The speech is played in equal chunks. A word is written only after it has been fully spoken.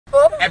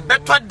a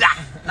better da.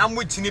 I'm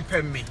with you,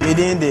 me.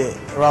 Within the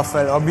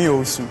Raphael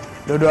Obiosu,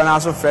 the don't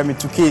also frame me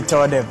to key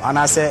tell them, and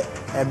I say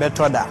a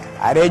better da.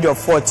 At the age of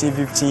 14,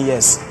 15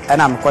 years,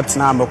 and I'm cutting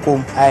now,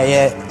 Macomb,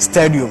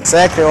 stadium.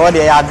 Secretary, or the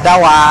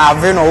Adawa,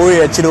 I've been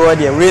away to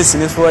the race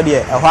in this world,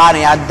 a while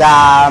I had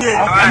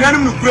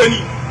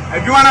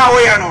if you want to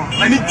wear no,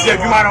 I need to you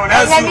want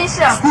to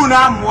school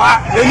now.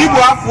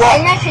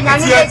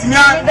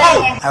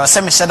 I was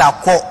saying, said I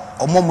call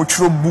or more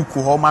true book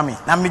or mammy.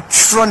 Now me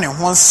trolling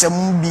one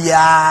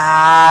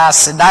sembia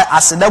said I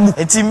said,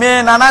 it's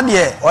me, Nana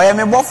dear, or I am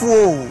a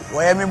buffalo,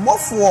 or I am a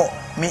buffalo,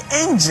 me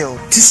angel.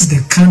 This is the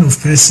kind of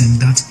person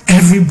that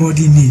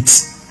everybody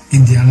needs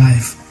in their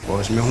life.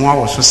 Was me who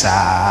was so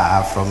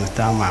sad from the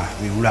time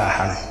we would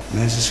have.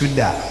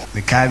 Suda,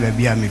 me kai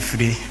baby am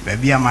free,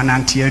 baby am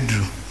anantie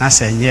adru. Na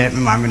senye me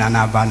mama Nana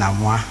Aba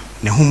Anamoah,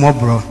 ne humo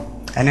bro,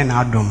 ene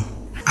na adom.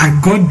 I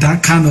got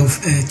that kind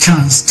of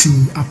chance to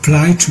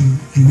apply to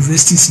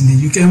universities in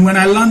the UK. And when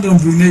I landed on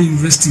Brunei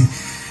University,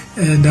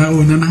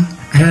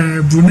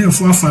 Brunei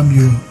for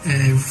Fabio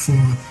for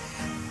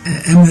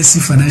MSc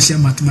Financial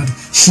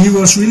Mathematics, she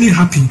was really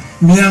happy.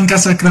 Me and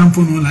Kasa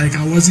Krampono, like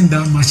I wasn't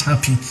that much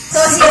happy. So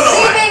he's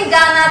leaving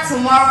Ghana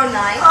tomorrow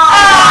night.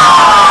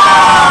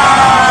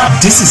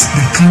 This is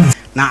the kind of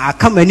na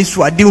akama ni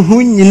so ade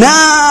hu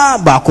nyina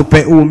ba ko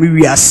pe o mi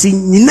wi ase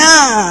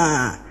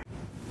nyina.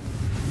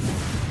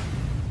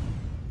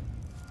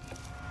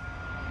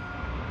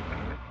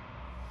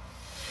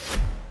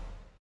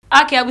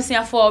 Okay, I will see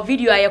for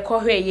video I call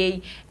her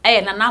ye.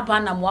 Nana Aba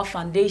Anamoah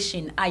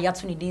Foundation.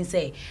 Yato ni din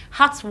say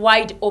heart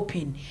wide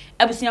open.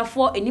 Ebusia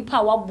for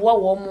enipa waboa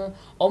wo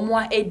mo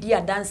edi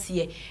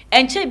adanse.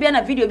 Enche bia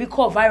na video bi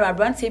call viral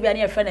brand say bia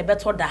na friend e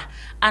beto da.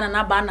 Nana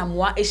Aba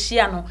Anamoah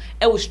ehia no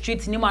e wo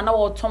street ni ma na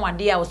wo ton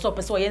ade a wo so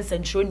pese wo ye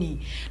nsentroni.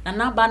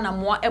 Nana Aba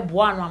Anamoah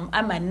eboa no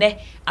amane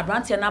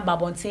abrante na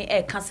babonten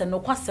e kase no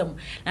kwasem.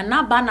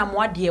 Nana Aba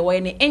Anamoah de wo ye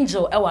ne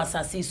angel e wa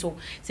asase so.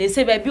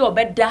 Say ba bi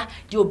obeda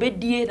de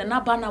obedie Nana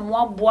Aba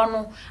Anamoah boa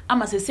no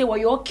ama say wo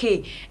ye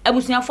okay.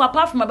 Ebusuafo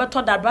apart from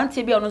abeto da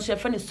brante bi ono so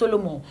friend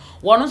Solomon.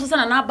 Wono so say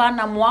Nana Aba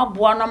Anamoah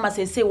boa no ama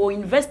say wo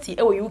university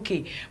e wo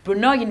UK.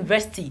 Brunei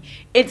University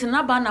enti Nana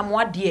Aba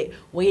Anamoah de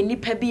wo ye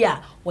nipa bi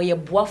a wo ye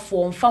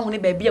boafo mfa ho ne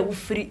ba bi a wo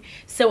firi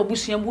se wo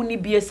busuamu ni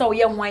bie se wo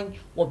ye hwan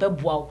wo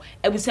beboa wo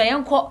ebusuan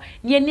yenko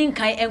ne ni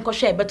nkan enko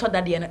hwe beto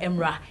da de no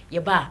emra ye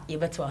ba ye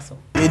beto aso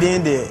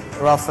within the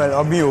Raphael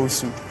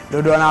Obiosu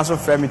the don't also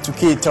frame me to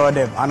key tell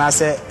them, and I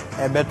say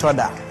a better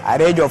da. At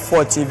the age of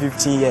 14,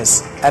 15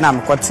 years, and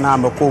I'm cutting now,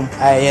 Macomb,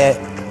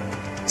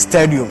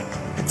 stadium.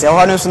 It's a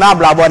honest now,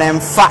 blabber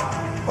and fat.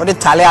 What the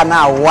Talia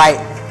now, white,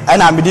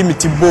 and I'm beginning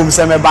to boom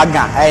some bagger.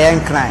 I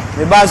ain't crying.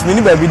 The boss, we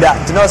need baby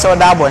that, you know, so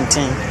that one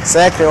thing.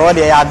 Secretary, or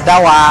the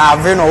Adawa,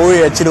 I've been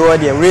away to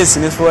the race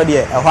in this world,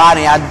 a while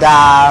I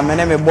had my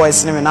name is boy,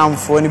 cinnamon, I'm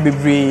for any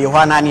baby,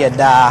 one I need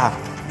da.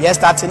 Yes,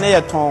 that's in a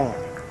tone.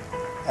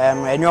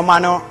 And your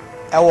man,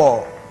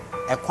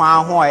 a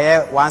kwan ho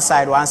one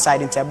side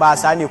in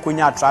Tebas and you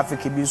kunya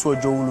traffic bi so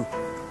Jowlu.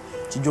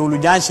 Jowlu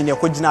junction you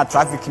kujina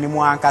traffic ni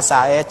mu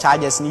ankasa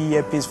charges ni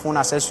earpiece phone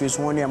accessories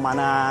won e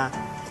mana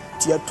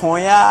tie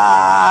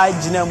tonya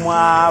gina mu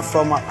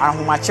from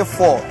ahomache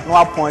 4 no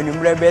apon ni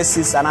mre be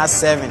 6 and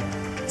 7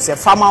 se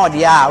farmer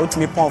ode a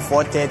utimi pon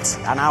 430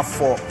 and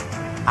 4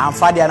 and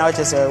fa dia na we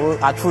say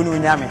atu ni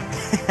nyame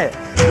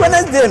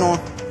Wednesday no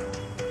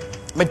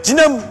me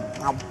gina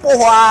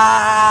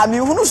aboa mi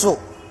hunu so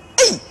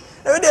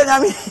Ede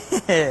nyame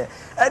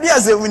ade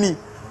asemuni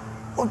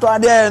oto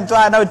ade nto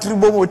ana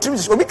tribo mo trim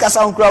obi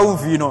kasa nkura wo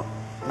fi no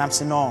na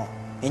mse no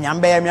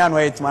enyambe ya mi anu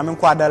etima me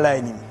nkwa adala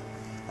ani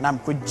na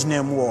mko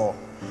gina mu wo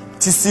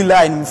tisi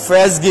line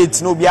first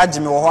gate no obi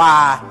agime wo ho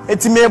a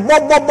etime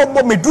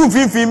bobo me du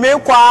finfin me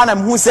kwa na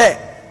mhu se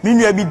me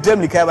nua bi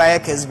dam lika ba ye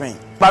kesben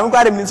ba me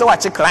kwa de me so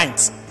wache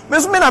client me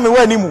so me na me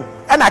wa ni mu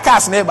e na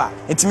cars na eba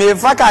etime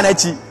fa ka na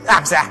chi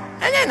apsa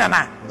enye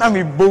nana na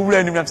me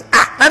bowura ni me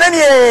Nana ni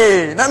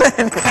Nana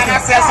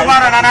ses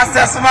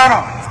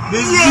mano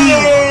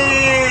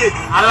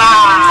Allah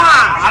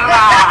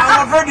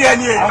afodi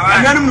ani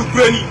ananum no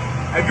kurani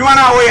adwuma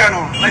na wo ye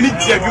no mani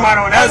ti adwuma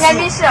no na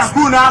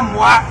school na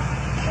moa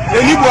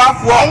eni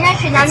boafo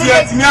ti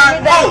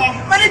atimia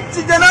mani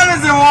ti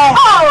journalism wo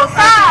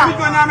sa mi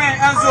ko na me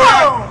enzo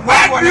wa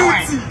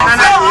beauty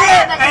nana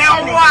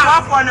ewa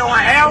afo ne wa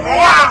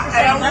ewa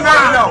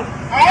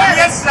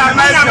yes na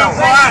my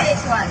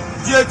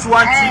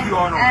GH1 TV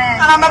on.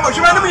 And I'm not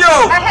sure you.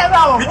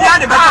 We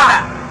did the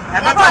better.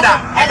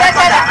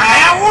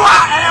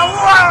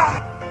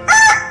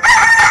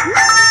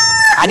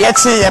 I did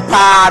see a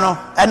pano,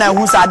 and I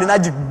who's had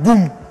an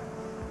boom.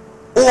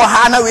 Oh,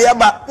 Hannah, we are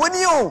when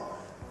you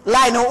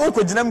line no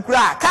awkward them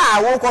crack.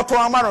 Car walk out to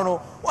a man.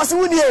 What's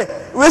wood here?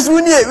 Where's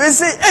wood here? We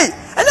say, hey,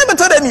 I never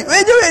told any.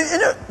 Where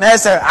you? No,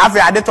 sir, after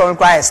I did on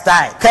cry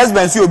style.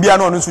 Casbens, you'll be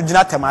an honest with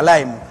Janata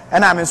Malim,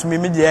 and I'm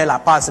in media la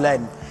pass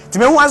line. To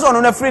me, once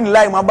on a friend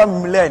like my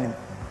bum millennium.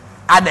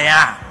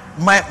 Adea,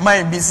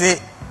 my be say,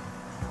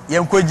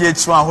 young Koji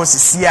Swan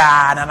was here,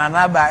 and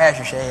another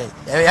ash.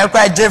 You're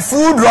quite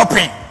food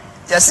dropping.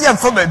 see am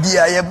for baby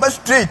ye ba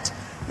straight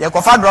ye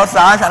ko fa draw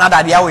fra hwa na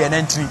dade awo ye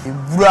na ntiri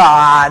eburu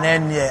a na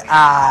ne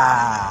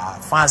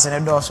fans ne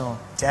do so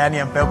tia ne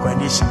empe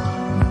condition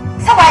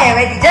so why you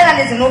ready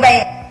journalism no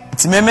be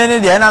ti meme ne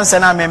de na se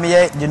na meme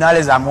ye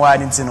journalism wa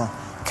ni ti no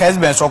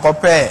Kesben so ko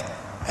pe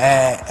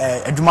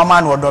adwuma ma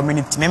no do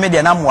me ti meme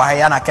de na mo ha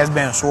ya na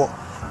Kesben so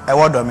e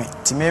wo do me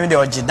ti meme de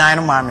ogidan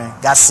no ma me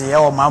gase e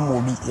wo ma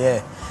mo bi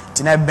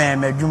ti na ben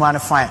me adwuma no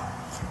fine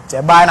ti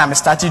ba na me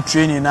started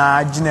training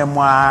na gina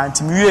mu a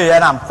ti me wie ya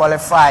na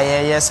qualify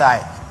yes I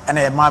and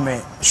e ma me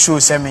show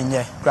se me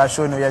nye kra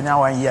show no ya nya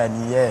 1 year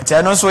ni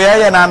ti no so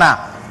ye na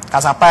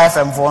Kasapa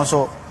FM fo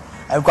so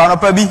e kwa no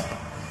pa bi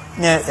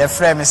ne e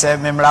frame me se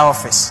memra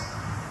office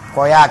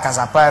ko ya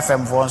Kasapa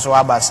FM fo so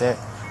aba se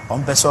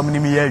on person ni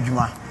me ya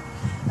adwuma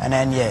and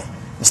then me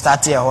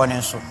start here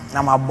honin so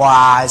na ma bo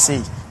a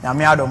say na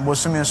me adom bo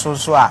sumi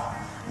so a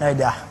na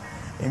dia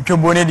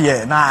ntwobo ne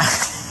de na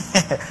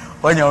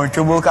onya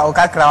ntwobo ka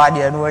okakra wa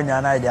de no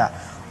onya na dia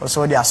o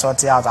so dia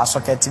sort out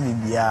asocket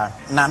bibia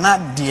na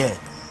de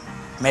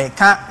me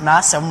ka na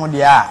asem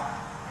de a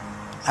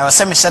I was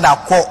say me said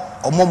akọ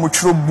omo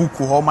mutro book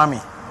ho ma me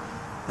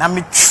na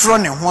me tro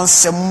ne ho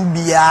nsem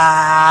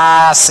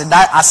bia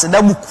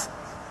aseda book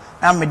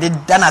na me de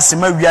dana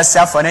sema wiase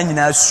afa na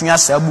nyina sua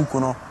sa book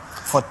no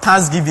for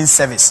Thanksgiving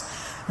service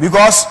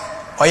because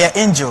oye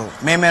angel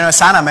me no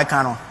sana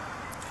meka no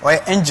oye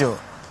angel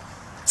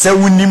se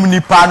wunim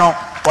nipa no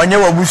onye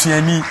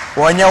wabusuani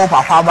onye wo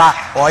papa ba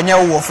onye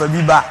wo fa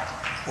bi ba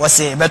wo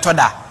se beto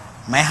da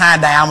me ha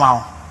dan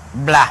ama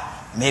bla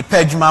me pa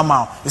adwuma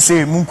ma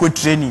se munko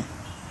training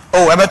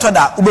oh ebeto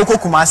da ubeko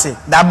kumase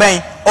da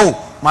ben oh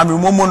ma me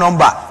momo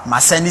number ma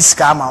send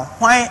scam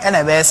hwan e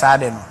na be sa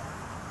de no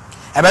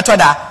ebeto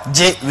da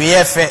je we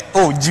efe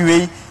oh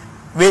jiwe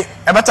we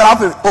ebeto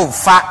da oh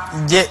fa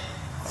je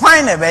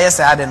hwan na be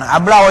sa de no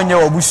abra onye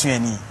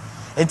obusuani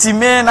enti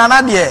me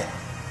nana de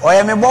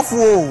oye me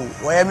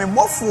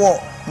bofo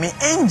me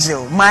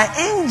angel my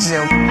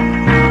angel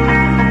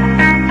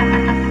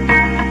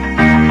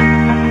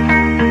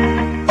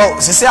oh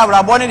se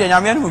abra boni de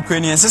nyame no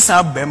kwani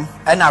ensesa bam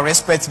and I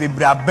respect be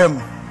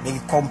brabam they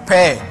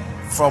compare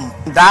from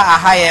that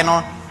high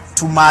no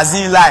to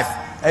magazine life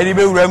any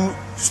be wuram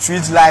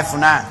street life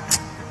na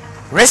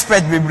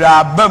respect be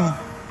brabam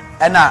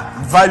and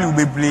value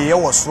be play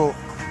was so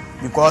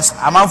because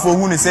amanfo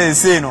hu ne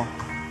say no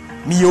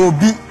me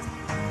obi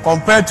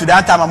compared to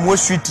that time I'm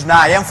street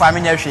na I am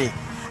family hwe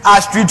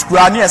a street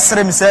kura na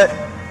esere me say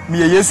me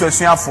Yesu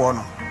asuafo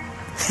no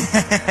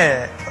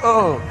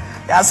oh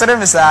ya sere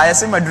me say I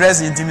say my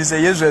dress intimi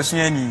say Yesu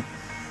asuani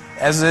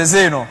eso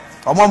say no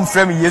omom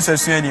frame Yesu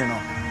asuani no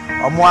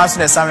omo aso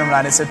na same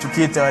mra ne say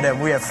to tell them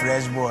we a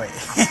fresh boy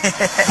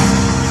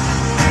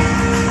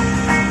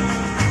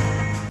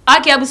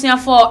Aki abusia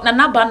for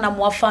Nana Aba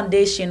Anamoah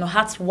Foundation no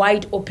heart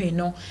wide open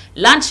no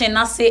launching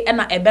na say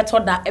na ebeto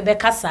da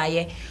ebekasa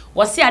ye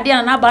wose ade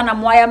Nana Aba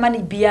Anamoah ya mani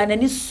bia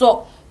nani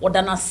so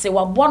woda na se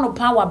wabo no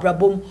pa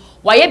wabrabom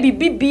waye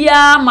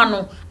bibia ma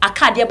no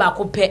akade ba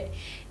ko pe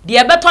de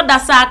ebeto da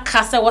sa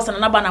aka se wose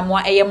Nana Aba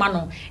Anamoah eye ma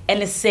no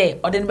ene se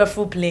ode ne be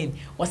full plane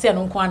wose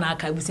no nko na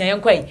aka abusia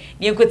yenkwai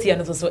ne enkwoti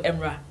no so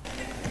emra.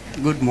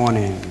 Good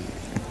morning.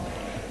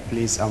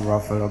 Please, I'm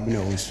Raphael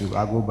Obinowusu.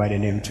 I go by the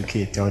name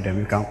 2K. Tell them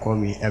you can call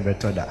me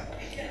Ebetoda.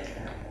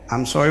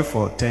 I'm sorry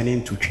for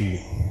turning to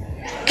 3.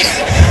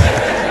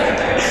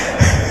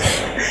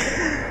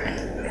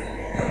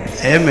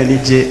 I am a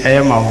DJ. I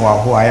am a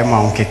who I am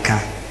on Keka.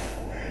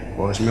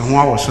 Was me who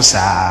I was so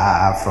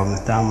sad from the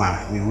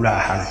time we were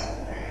at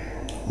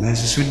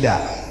Mensuda.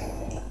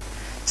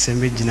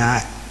 Sembejina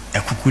a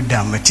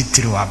cucuda, my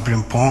titro, a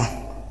brimpon,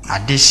 a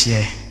dish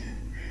ye.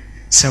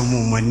 Some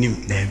woman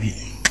named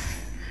Debbie.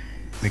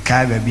 Me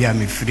kai baby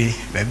am free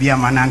baby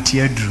am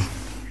anantie aduru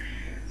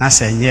na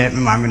senye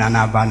me mame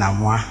Nana Aba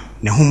Anamoah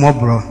ne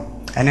humobro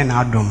ene na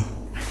adom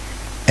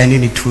ene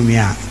ni tumi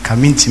a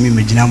kamintimi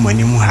megina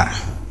manimu ha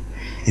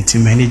enti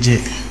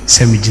manage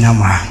se megina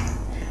mo ha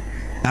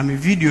na me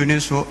video ne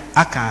so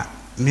aka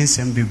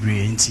mensem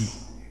bebre enti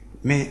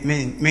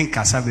me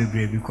nkasa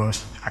bebre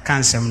because aka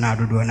nsem na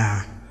adodo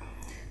na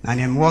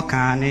ne me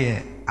kan ne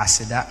ye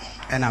aseda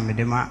ena me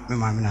de ma me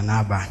mame Nana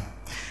Aba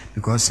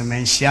because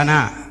me nhia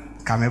na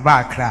kameba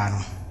akra no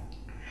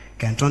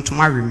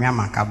kentontoma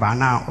remiama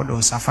kabana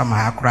odo safa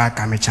ma akra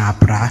kamecha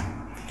apra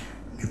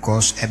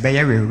because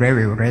ebeye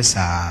we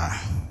sa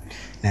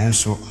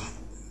nanso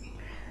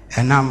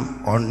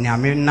enam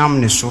onyame nam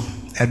ne so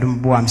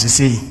edum boam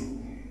sesei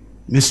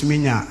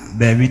mesuminya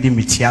baabi di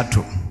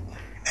mitiato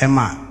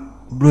ema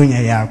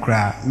bronya ya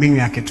akra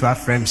menwa keto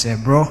frame say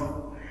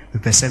bro me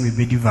pese me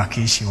bedi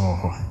vacation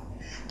ho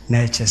na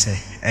eche say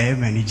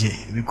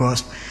manage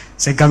because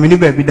se kamini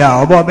baby da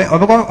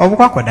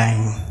obokwa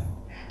kodan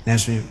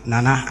nanso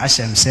nana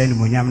ahyem say ni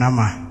monyam na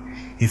ma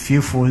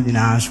efiefuo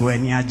nyina so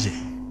ani age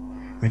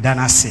me da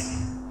na se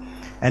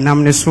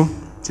enam ne so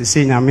se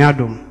se nyame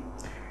adom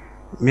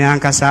me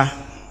ankasa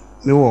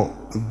me wo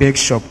big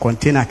shop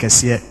container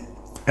kese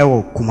e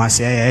wo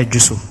kumase ya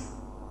adwuso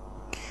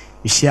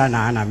ihia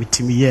na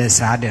mitimi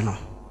yes ade no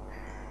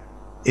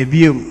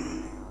ebiem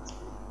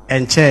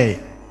enche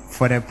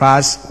for the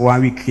past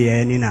 1 week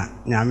here nina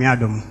nyame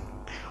adom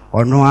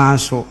ono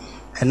anso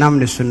enam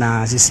ne so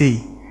na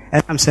sisi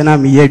enam se na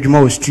me ye adwuma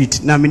o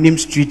street na me nim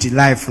street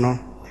life no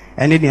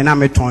ene de na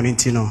me turn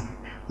into no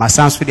my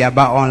sans with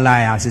about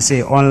online as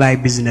say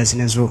online business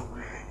ne so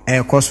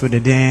cost with the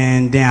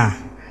den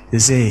they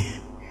say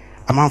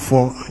I'm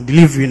for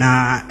delivery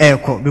na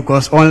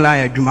because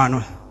online adwuma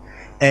no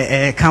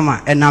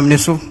kama enam ne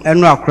so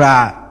eno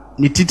akra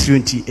ni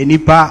titiri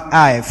enipa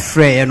a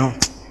frɛ no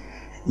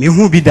me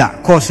hu bi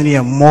da course ne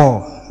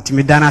more ti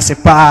me dana se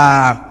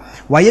pa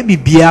waye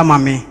bibia ma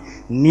me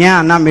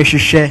nia na me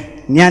hwehwɛ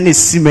nia ne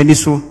simani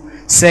so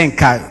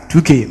senka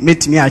 2k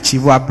metimi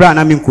achieve abra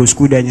na me ko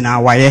school da nyina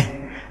waye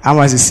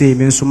amase say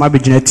me nso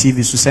mabegyina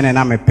TV so sene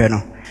na me pɛ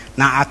no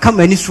na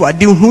akama ni so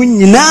ade hu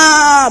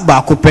nyina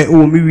ba ko pɛ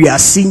o me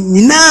wiase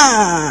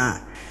nyina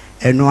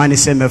eno ani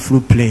se me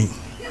flu plane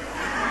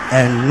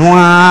eno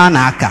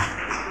na aka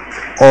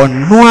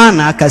ono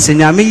na aka se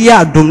nyame ya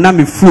adom na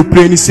me flu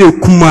plane se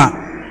kuma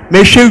me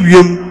hwɛ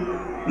wiem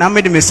na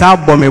me de me sa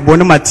bɔ me bɔ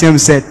no matiam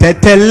se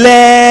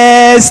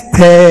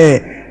teteleste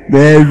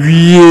be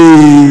wie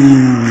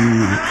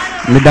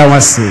me da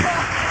wase.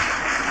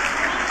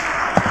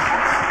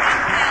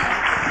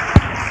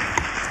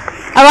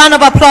 A round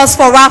of applause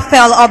for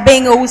Raphael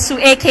Obeng Owusu,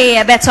 aka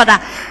Ebetoda.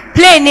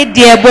 Play it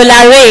dear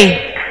Bolare.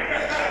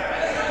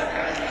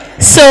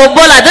 So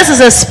Bola, this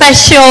is a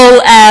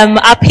special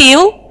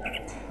appeal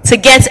to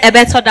get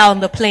Ebetoda on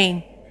the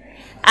plane,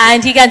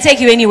 and he can take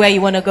you anywhere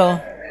you want to go.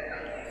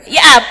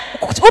 Yeah,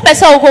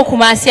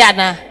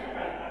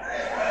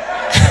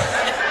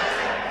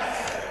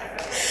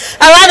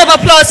 a round of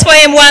applause for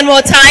him one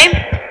more time.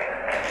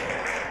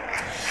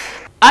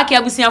 Aki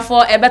abusia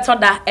for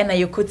Ebetoda ena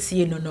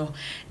yokotie no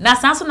na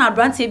sanso na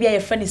brante bia ye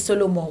fani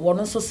Solomon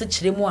wono so se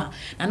kire mu a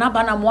Nana Aba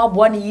Anamoah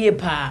boa ne yie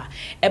pa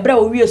ebra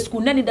wo wie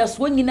school na ni da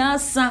so nyina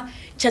sa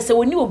chese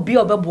woni obi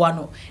obeboa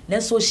no na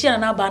so hia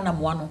Nana Aba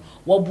Anamoah no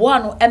wo boa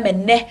no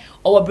emenne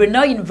o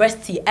Brunel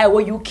University I wo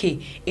UK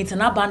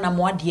Nana Aba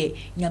Anamoah de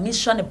nyame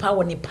hwa ne pa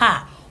wo ne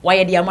pa wa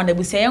ye de ama na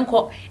busia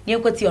yenko ne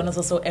yenkoti ono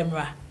so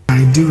emra.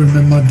 I do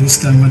remember those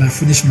time when I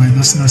finished my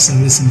national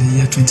service in the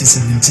year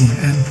 2017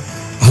 and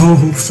all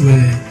hopes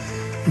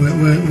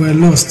were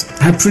lost.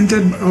 I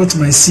printed out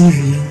my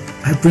CV,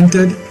 I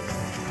printed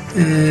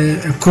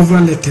a cover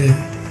letter,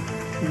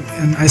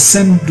 and I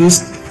sent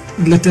those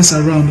letters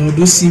around, or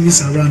those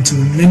CVs around to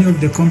many of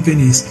the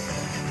companies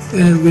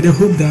with the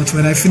hope that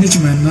when I finish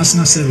my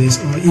national service,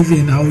 or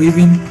even I'll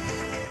even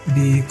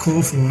be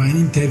called for an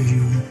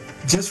interview,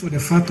 just for the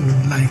fact of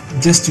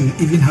just to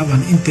even have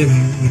an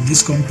interview with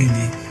this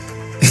company.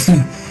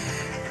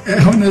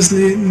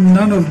 Honestly,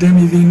 none of them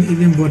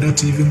even bothered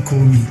to even call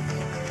me,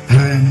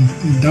 and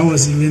that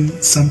was even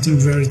something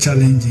very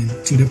challenging,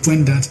 to the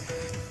point that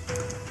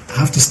I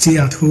have to stay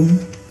at home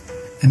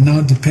and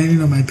now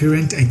depending on my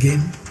parent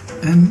again,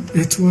 and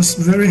it was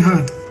very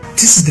hard.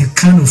 This is the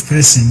kind of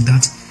person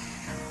that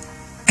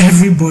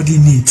everybody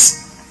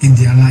needs in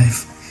their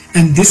life,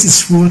 and this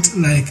is what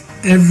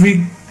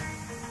everyone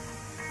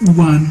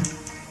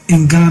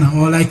in Ghana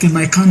or in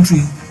my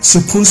country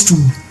supposed to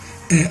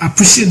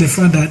appreciate the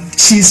fact that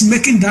she is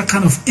making that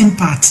kind of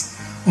impact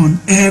on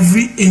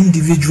every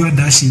individual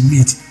that she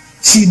meets.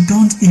 She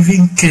don't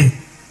even care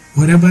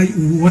whatever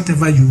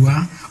you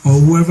are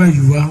or whoever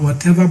you are,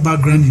 whatever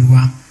background you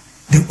are.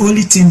 The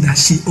only thing that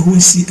she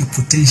always see a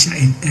potential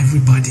in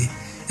everybody,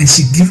 and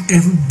she give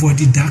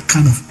everybody that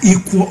kind of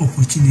equal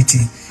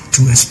opportunity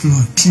to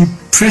explore. She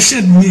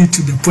pressured me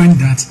to the point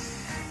that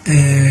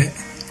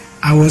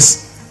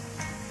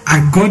I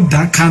got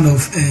that kind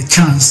of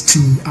chance to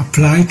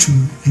apply to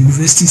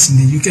universities in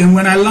the UK. And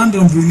when I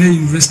landed on Brunel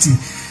University,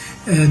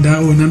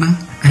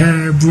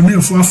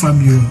 Brunel for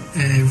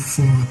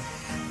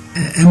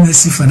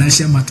MSc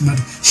Financial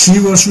Mathematics, she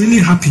was really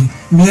happy.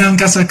 Me and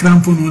Kasa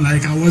Krampono, I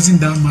wasn't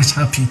that much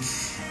happy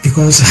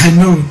because I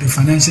know the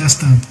financial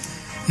stamp.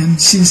 And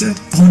she said,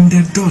 on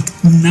the dot,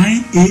 9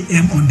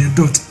 a.m. on the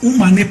dot,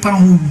 Umanepa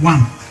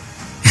 1.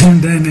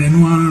 And then,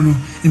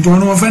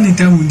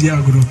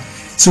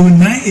 so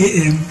 9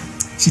 a.m.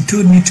 she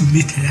told me to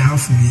meet her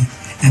halfway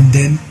and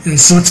then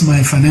sort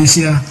my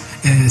financial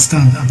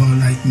stand about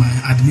my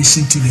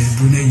admission to the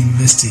Brunel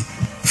University.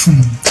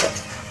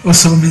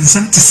 Also,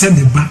 to send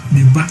the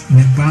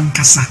bank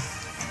kasa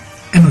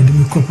and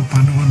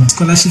the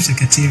scholarship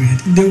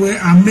secretariat. They were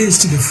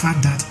amazed to the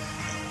fact that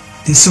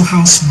they saw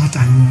how smart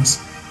I was,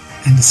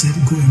 and they said,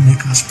 "Go and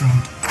make us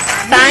proud."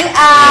 We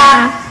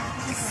are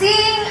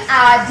seeing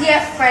our dear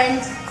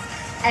friend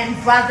and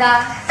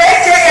brother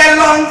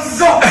Solomon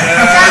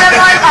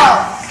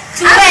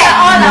After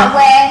all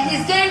aware,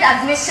 he's gained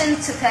admission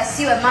to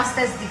pursue a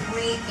master's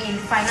degree in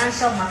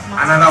financial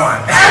mathematics. Another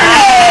one.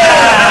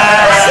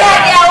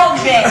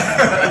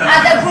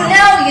 At the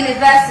Brunel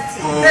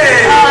University.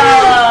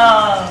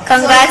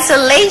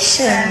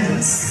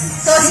 Congratulations.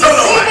 So he's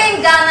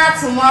leaving Ghana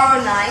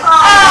tomorrow night.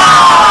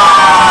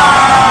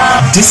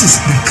 This is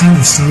the kind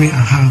of story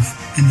I have,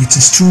 and it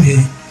is true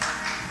here.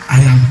 I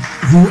am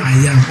who I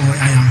am, or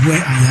I am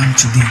where I am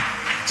today.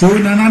 So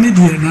Nana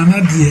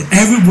dear,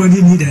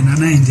 everybody need a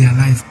Nana in their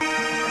life.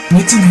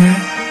 Meeting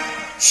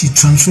her, she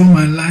transformed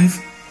my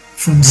life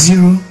from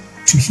zero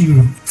to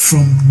hero,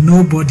 from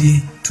nobody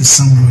to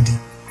somebody.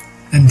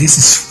 And this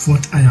is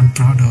what I am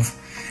proud of.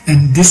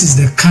 And this is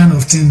the kind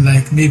of thing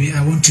like maybe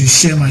I want to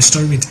share my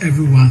story with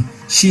everyone.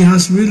 She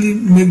has really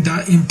made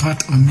that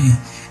impact on me.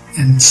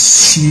 And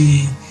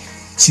she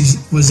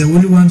was the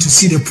only one to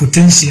see the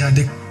potential,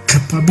 the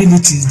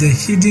capabilities, the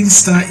hidden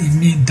star in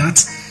me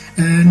that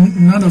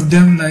none of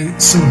them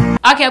like so.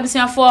 Okay, I'm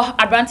saying for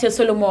Abrantia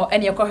Solomon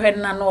and your correct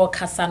no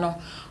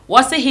Casano.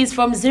 Was say he's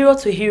from zero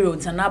to hero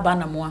to Nana Aba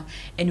Anamoah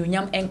and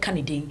Unyam and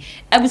Canada.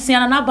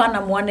 Ebusiana Nana Aba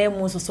Anamoah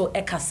name so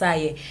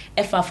Ekasaye,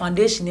 Efa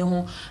Foundation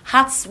ho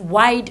hearts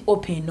wide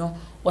open no.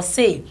 Was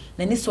say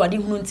na ni so ade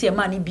hunu ntie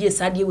ma ni bie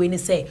sade we ni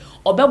say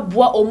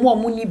obeboa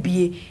omo ni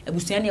bie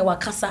ebusuane e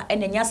wakasa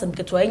ene nya asem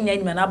keto enya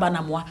nyima na Aba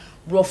Anamoah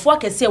brofo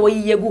akese we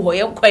yegu ho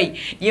yenkwai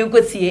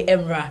yenkotie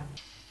emra.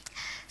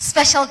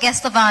 Special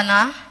guest of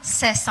honor,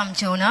 Sir Sam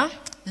Jonah,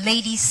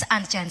 ladies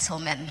and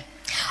gentlemen.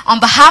 On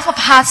behalf of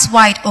Hearts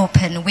Wide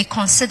Open, we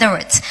consider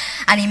it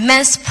an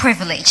immense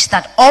privilege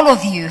that all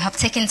of you have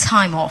taken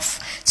time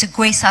off to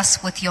grace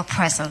us with your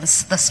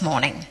presence this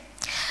morning.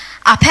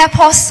 Our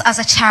purpose as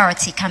a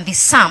charity can be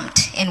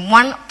summed in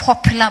one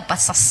popular but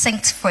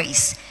succinct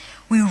phrase: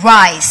 we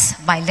rise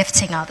by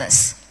lifting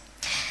others.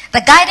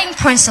 The guiding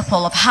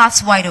principle of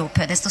Hearts Wide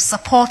Open is to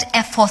support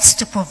efforts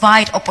to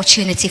provide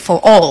opportunity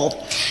for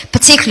all,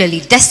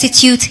 particularly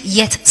destitute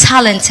yet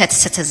talented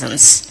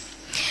citizens.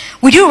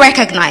 We do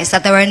recognize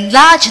that there are a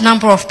large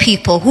number of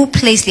people who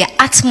place their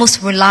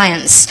utmost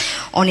reliance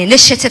on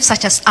initiatives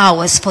such as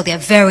ours for their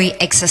very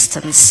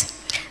existence.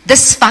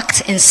 This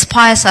fact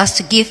inspires us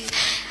to give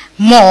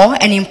more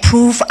and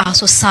improve our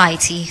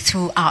society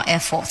through our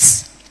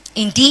efforts.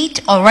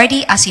 Indeed,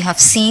 already, as you have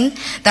seen,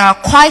 there are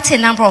quite a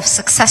number of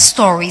success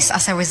stories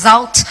as a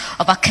result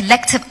of our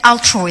collective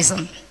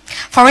altruism.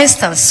 For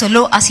instance,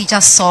 Solo, as you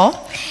just saw,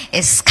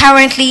 is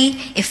currently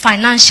a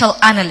financial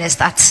analyst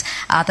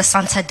at the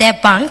Santander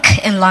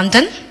Bank in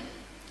London.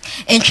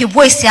 In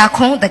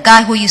Siakon, the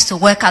guy who used to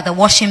work at the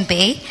Washing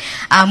Bay,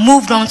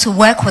 moved on to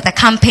work with a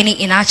company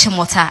in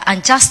Achimota,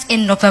 and just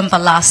in November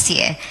last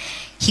year,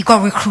 he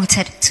got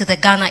recruited to the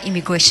Ghana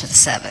Immigration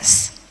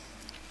Service.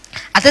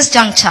 At this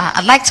juncture,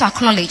 I'd like to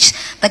acknowledge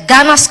the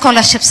Ghana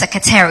Scholarship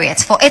Secretariat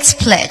for its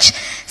pledge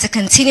to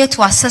continue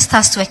to assist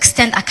us to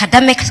extend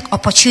academic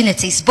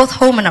opportunities, both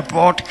home and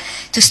abroad,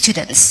 to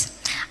students.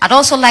 I'd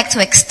also like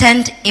to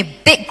extend a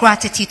big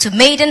gratitude to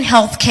Maiden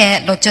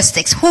Healthcare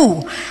Logistics,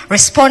 who,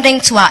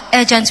 responding to our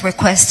urgent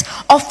request,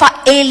 offer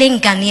ailing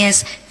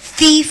Ghanaians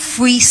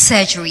fee-free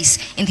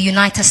surgeries in the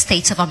United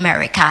States of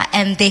America,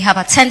 and they have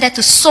attended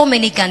to so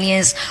many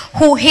Ghanaians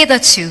who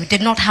hitherto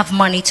did not have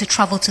money to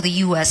travel to the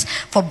US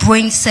for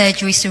brain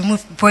surgeries, to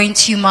remove brain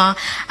tumor,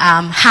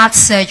 heart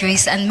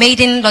surgeries. And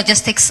Maiden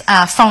Logistics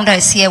founder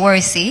is here. Where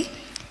is he?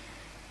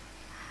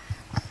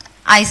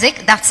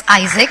 Isaac. That's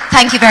Isaac.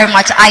 Thank you very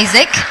much,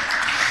 Isaac.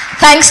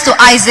 Thanks to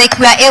Isaac,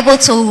 we are able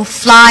to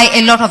fly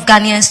a lot of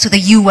Ghanaians to the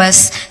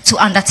US to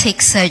undertake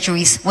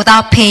surgeries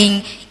without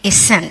paying a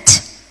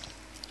cent.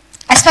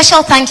 A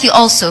special thank you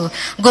also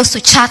goes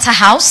to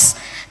Charterhouse,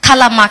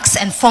 Colormax,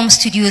 and Form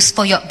Studios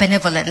for your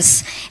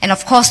benevolence. And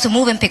of course to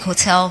Movenpick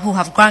Hotel, who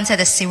have granted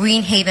a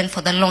serene haven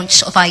for the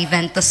launch of our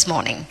event this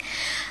morning.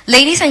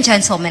 Ladies and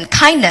gentlemen,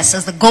 kindness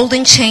is the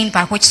golden chain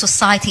by which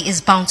society is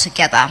bound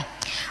together.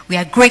 We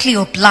are greatly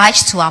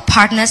obliged to our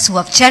partners who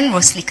have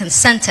generously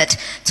consented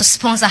to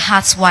sponsor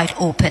Hearts Wide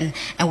Open,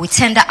 and we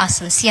tender our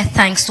sincere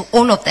thanks to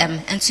all of them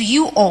and to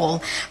you all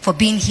for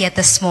being here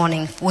this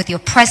morning with your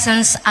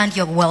presence and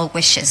your well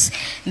wishes.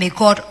 May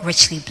God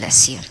richly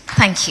bless you.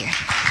 Thank you.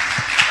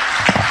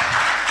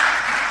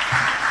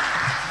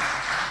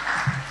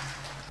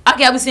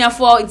 Okay, I will see you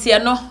for it's here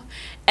no.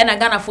 And I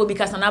Ghana for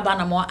because Nana Aba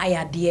Anamoah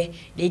ayade.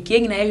 They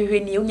came in a hurry,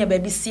 unya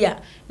baby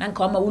sia,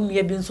 Nankama wouldn't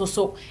be been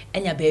so,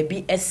 and your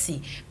baby SC.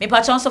 May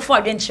patch also for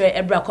adventure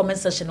every comment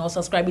section or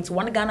subscribe to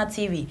One Ghana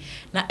TV.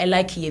 Now I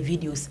like your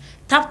videos.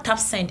 Tap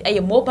send a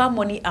mobile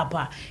money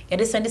app.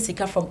 You send the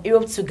sika from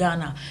Europe to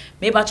Ghana.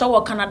 Maybe patch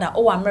or Canada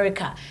or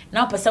America.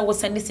 Now person will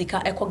send the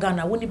sika echo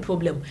Ghana. Wouldn't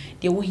problem.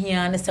 They will hear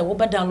and say we'll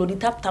download the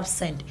tap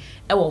send.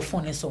 I will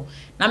phone so.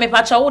 Now me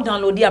patch will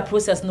download the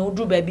process no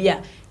do baby.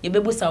 You be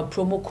able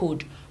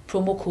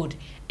promo code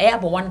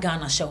Aba One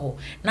Ghana show.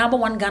 Number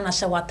One Ghana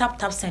show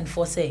tap send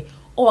for say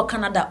or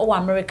Canada or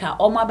America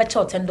or my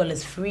better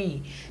 $10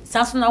 free.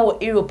 Samsung now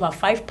Europe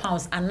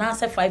 £5 and now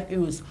say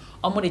 €5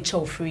 or more the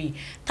show free.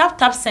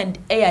 Tap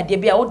send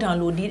debi I will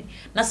download it.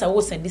 Nasa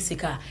will send this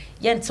car.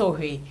 Yen to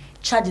he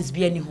charges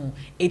be any home.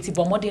 80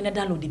 more than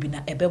download it na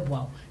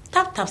ebebo.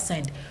 Tap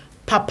send.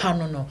 Papa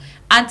no.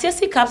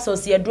 Antiasi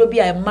capsules ye drobi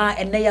a ma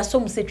and ya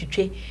so mu se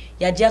twetwe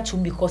yagye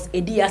atum because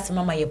edi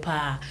asema ye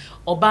pa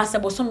oba se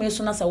bosome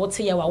so na sa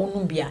wote ye wa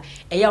wonum bia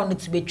eya wo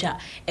to betwa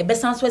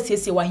ebesan so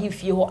asiesie wa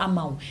hemfie ho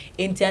amawo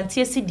enti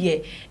antie si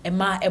de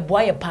ema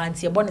eboa ye pa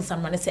antie bone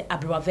sanma ne se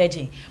abrewa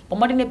virgin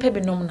bomode ne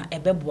pebinom na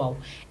ebeboa wo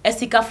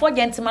esikafo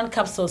gentleman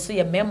capsule so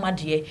ye mema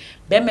de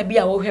bema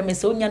bia wo hwe me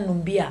se onya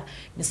num bia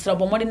misra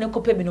bomode ne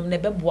kopebinom na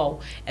ebeboa wo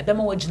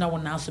ebema wagina wo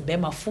na so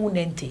bema full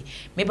nente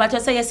me ba to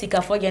say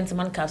esikafo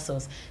gentleman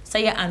capsules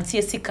say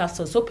antie si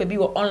capsules so pebi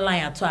wo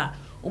online ato a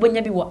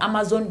ubenya bi wo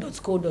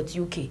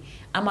amazon.co.uk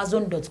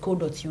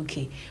amazon.co.uk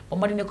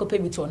bomode ne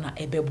kope bi to na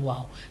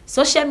ebeboa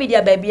social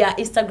media baby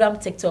Instagram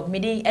TikTok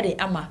medi e de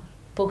ama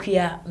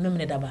pokia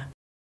memne daba